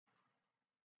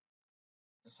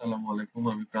আসসালামু আলাইকুম,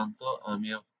 আমি প্রান্ত। আমি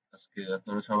আজকে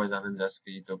আপনারা সবাই জানেন যে আজকে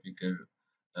এই টপিকের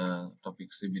টপিক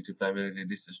সিবিটি প্রাইমারি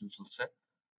রেজিস্ট্রেশন চলছে।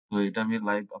 তো এটা আমি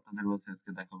লাইভ আপনাদের মাঝে আজকে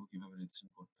দেখাবো কিভাবে রেজিস্ট্রেশন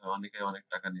করতে হয়। অনেকেই অনেক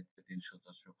টাকা নিচ্ছে, 300,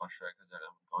 400, 500, 1000,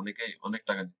 অনেকেই অনেক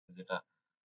টাকা নিচ্ছে, যেটা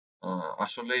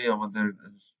আসলেই আমাদের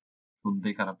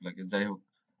শুনতেই খারাপ লাগে। যাই হোক,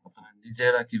 আপনারা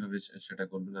নিজেরা কিভাবে সেটা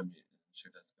করবেন আমি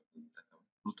সেটা আজকে আপনাদের দেখাবো।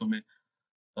 প্রথমে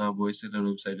বইসেলের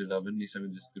ওয়েবসাইটে যাবেন, নিচে আমি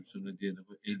ডিসক্রিপশনে দিয়ে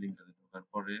দেবো এই লিঙ্কটাতে। ঢোকার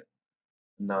পরে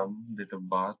নাম, ডেট অফ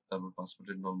বার্থ, তারপর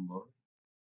পাসপোর্টের নম্বর,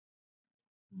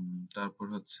 তারপর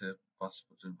হচ্ছে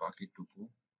পাসপোর্টের বাকিটুকু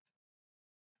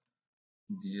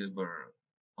দিয়ে এবার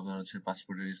আপনার হচ্ছে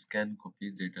পাসপোর্টের স্ক্যান কপি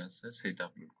যেটা আছে সেটা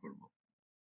আপলোড করব।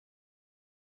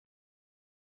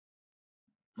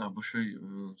 অবশ্যই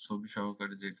ছবি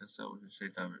সহকারে যেটা আছে অবশ্যই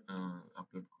সেটা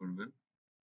আপলোড করবেন।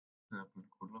 আপলোড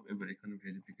করলাম, এবার এখানে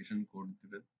ভেরিফিকেশন কোড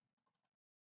দিবেন।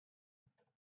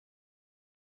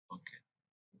 ওকে,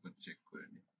 এবার চেক করে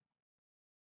নিই।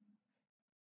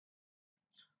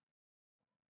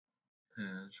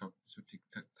 হ্যাঁ, সবকিছু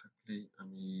ঠিকঠাক থাকলেই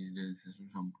আমি রেজিস্ট্রেশন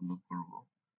সম্পূর্ণ করব।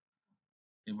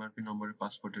 এমআরপি নম্বরে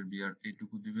পাসপোর্টের বিআর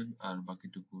এইটুকু দিবেন আর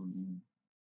বাকিটুকু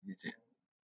নিচে।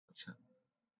 আচ্ছা,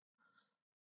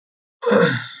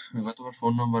 গতবার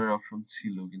ফোন নাম্বারের অপশন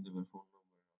ছিল, কিন্তু এবার ফোন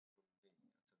নাম্বারের অপশন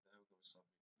নেই। আচ্ছা, যাই হোক, আমি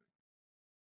সাবমিট করি।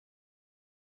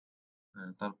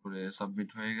 হ্যাঁ, তারপরে সাবমিট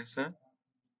হয়ে গেছে।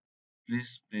 Please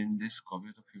print this copy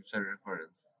to future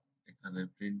reference, এখানে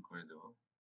প্রিন্ট করে দেবো।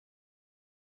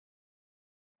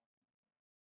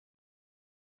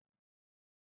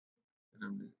 এটা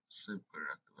আপনি সেভ করে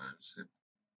রাখতে পারেন, সেভ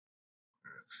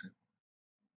করে রাখছি।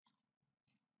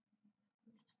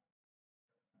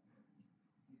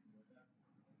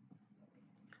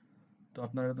 তো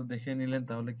আপনারা তো দেখে নিলেন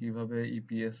তাহলে কিভাবে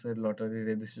ইপিএস এর লটারি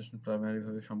রেজিস্ট্রেশন প্রাইমারি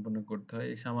ভাবে সম্পন্ন করতে হয়।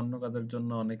 এই সামান্য কাজের জন্য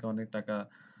অনেকে অনেক টাকা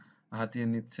হাতিয়ে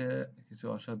নিচ্ছে কিছু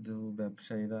অসাধু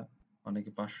ব্যবসায়ীরা। অনেকে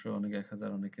 500, অনেকে 1000,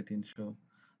 অনেকে 300।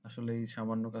 আসলে এই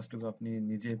সামান্য কাজটুকু আপনি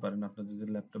নিজেই পারেন। আপনার যদি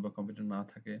ল্যাপটপ বা কম্পিউটার না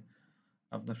থাকে,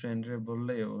 আপনার ফ্রেন্ডরে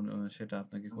বললেই সেটা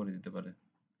আপনাকে করে দিতে পারে।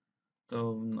 তো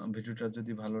ভিডিওটা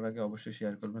যদি ভালো লাগে অবশ্যই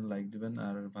শেয়ার করবেন, লাইক দিবেন,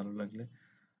 আর ভালো লাগলে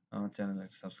আমার চ্যানেল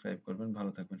সাবস্ক্রাইব করবেন।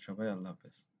 ভালো থাকবেন সবাই, আল্লাহ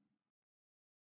হাফেজ।